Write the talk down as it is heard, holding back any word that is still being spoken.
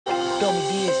Bill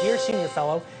McGee is here, Senior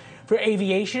Fellow for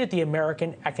Aviation at the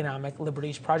American Economic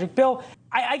Liberties Project. Bill,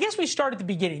 I guess we start at the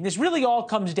beginning. This really all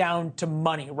comes down to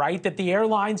money, right? That the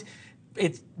airlines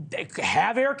they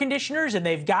have air conditioners and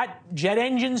they've got jet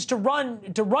engines to run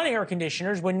air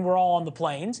conditioners when we're all on the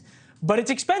planes, but it's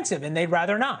expensive and they'd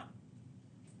rather not.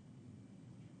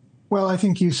 Well, I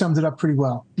think you summed it up pretty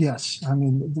well. Yes. I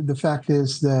mean, the fact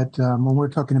is that when we're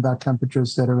talking about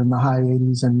temperatures that are in the high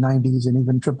 80s and 90s and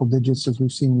even triple digits, as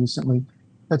we've seen recently,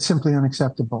 that's simply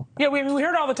unacceptable. Yeah, we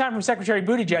heard all the time from Secretary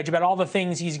Buttigieg about all the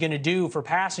things he's going to do for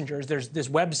passengers. There's this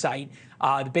website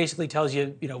that basically tells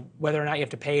you, whether or not you have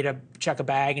to pay to check a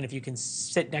bag and if you can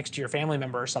sit next to your family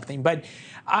member or something. But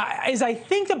as I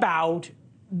think about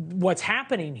what's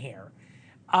happening here,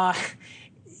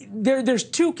 there's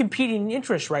two competing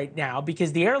interests right now,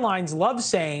 because the airlines love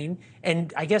saying,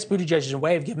 and I guess Buttigieg is a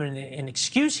way of giving an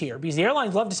excuse here, because the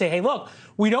airlines love to say, hey, look,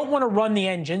 we don't want to run the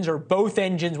engines or both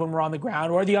engines when we're on the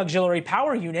ground or the auxiliary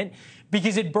power unit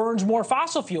because it burns more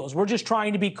fossil fuels. We're just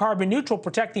trying to be carbon neutral,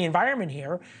 protect the environment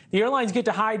here. The airlines get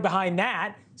to hide behind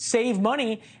that, save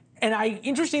money. And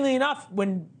interestingly enough,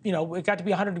 when it got to be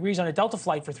 100 degrees on a Delta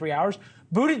flight for 3 hours,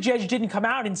 Buttigieg didn't come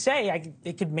out and say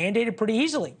they could mandate it pretty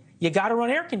easily. You got to run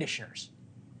air conditioners.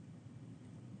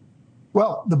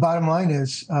 Well, the bottom line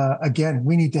is, again,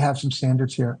 we need to have some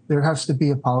standards here. There has to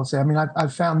be a policy. I mean,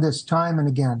 I've found this time and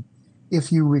again.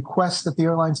 If you request that the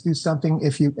airlines do something,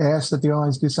 if you ask that the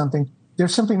airlines do something, they're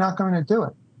simply not going to do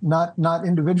it, not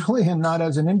individually and not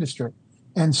as an industry.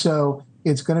 And so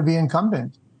it's going to be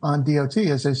incumbent on DOT,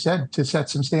 as I said, to set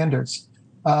some standards.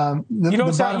 You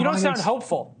don't sound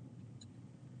hopeful.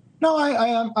 No,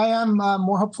 I am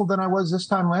more hopeful than I was this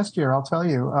time last year, I'll tell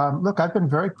you. Look, I've been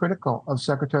very critical of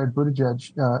Secretary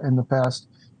Buttigieg in the past.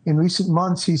 In recent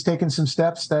months, he's taken some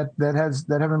steps that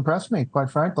have impressed me,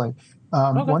 quite frankly.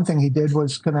 Okay. One thing he did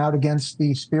was come out against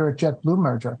the Spirit JetBlue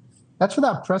merger. That's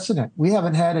without precedent. We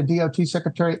haven't had a DOT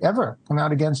secretary ever come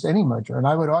out against any merger. And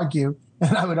I would argue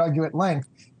at length,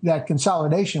 that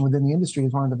consolidation within the industry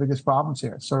is one of the biggest problems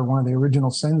here. It's sort of one of the original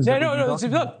sins.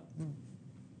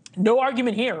 No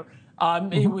argument here.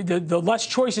 The less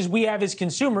choices we have as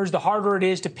consumers, the harder it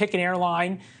is to pick an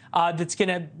airline that's going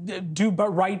to do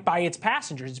right by its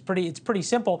passengers. It's pretty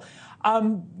simple.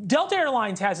 Delta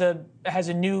Airlines has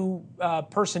a new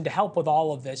person to help with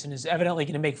all of this and is evidently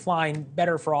going to make flying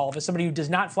better for all of us. Somebody who does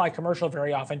not fly commercial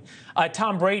very often.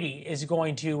 Tom Brady is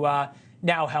going to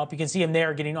now help. You can see him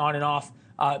there getting on and off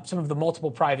some of the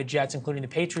multiple private jets, including the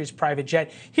Patriots private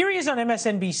jet. Here he is on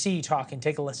MSNBC talking.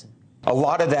 Take a listen. A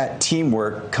lot of that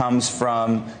teamwork comes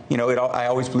from, I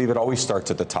always believe it always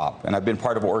starts at the top. And I've been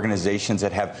part of organizations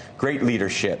that have great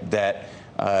leadership, that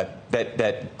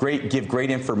give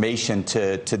great information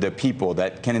to the people,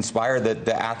 that can inspire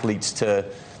the athletes to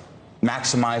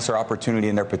maximize their opportunity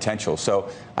and their potential. So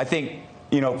I think,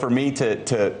 for me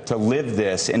to live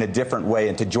this in a different way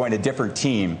and to join a different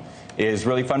team is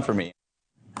really fun for me.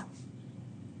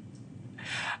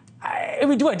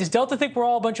 Does Delta think we're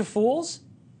all a bunch of fools?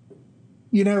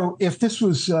 If this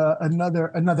was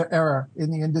another era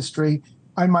in the industry,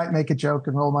 I might make a joke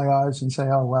and roll my eyes and say,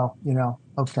 oh, well,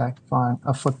 okay, fine.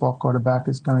 A football quarterback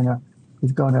is going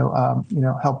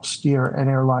to help steer an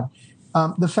airline.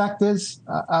 The fact is,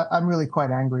 I'm really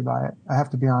quite angry by it. I have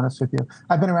to be honest with you.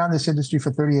 I've been around this industry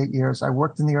for 38 years. I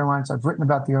worked in the airlines. I've written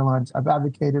about the airlines. I've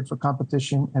advocated for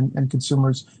competition and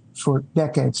consumers for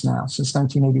decades now, since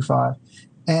 1985.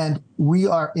 And we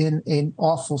are in an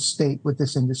awful state with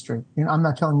this industry. I'm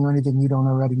not telling you anything you don't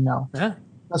already know. Yeah.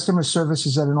 Customer service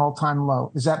is at an all-time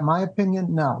low. Is that my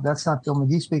opinion? No, that's not Bill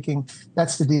McGee speaking.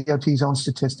 That's the DOT's own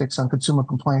statistics on consumer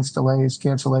complaints, delays,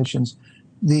 cancellations.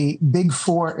 The big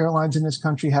four airlines in this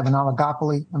country have an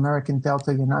oligopoly: American,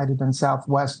 Delta, United, and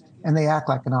Southwest, and they act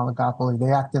like an oligopoly.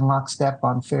 They act in lockstep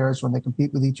on fares when they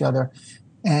compete with each other,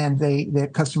 and their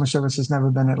customer service has never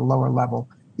been at a lower level.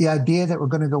 The idea that we're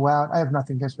going to go out, I have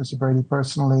nothing against Mr. Brady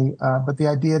personally, but the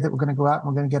idea that we're going to go out and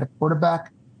we're going to get a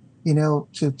quarterback,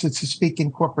 to speak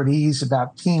in corporatese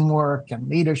about teamwork and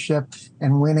leadership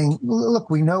and winning. Look,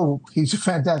 we know he's a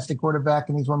fantastic quarterback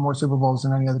and he's won more Super Bowls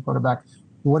than any other quarterback.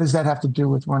 What does that have to do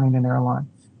with running an airline?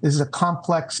 This is a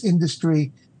complex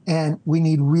industry, and we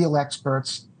need real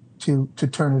experts to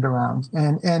turn it around.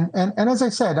 And as I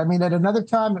said, I mean, at another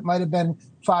time, it might have been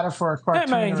fodder for a cartoon. It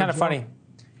might have been kind of funny.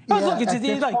 Yeah, look, at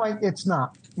this point, it's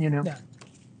not, Yeah.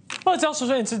 Well,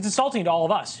 it's insulting to all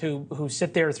of us who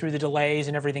sit there through the delays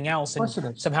and everything else,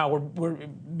 and somehow we're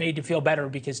made to feel better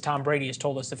because Tom Brady has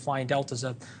told us that flying Delta is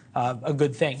a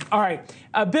good thing. All right,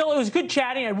 Bill, it was good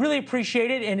chatting. I really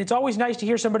appreciate it, and it's always nice to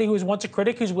hear somebody who was once a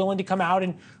critic who's willing to come out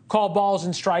and call balls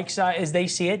and strikes as they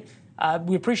see it.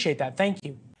 We appreciate that. Thank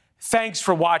you. Thanks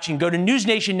for watching. Go to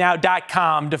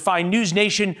newsnationnow.com to find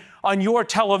NewsNation on your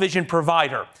television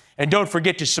provider. And don't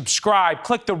forget to subscribe.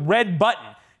 Click the red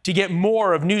button to get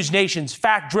more of NewsNation's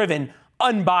fact-driven,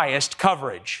 unbiased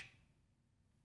coverage.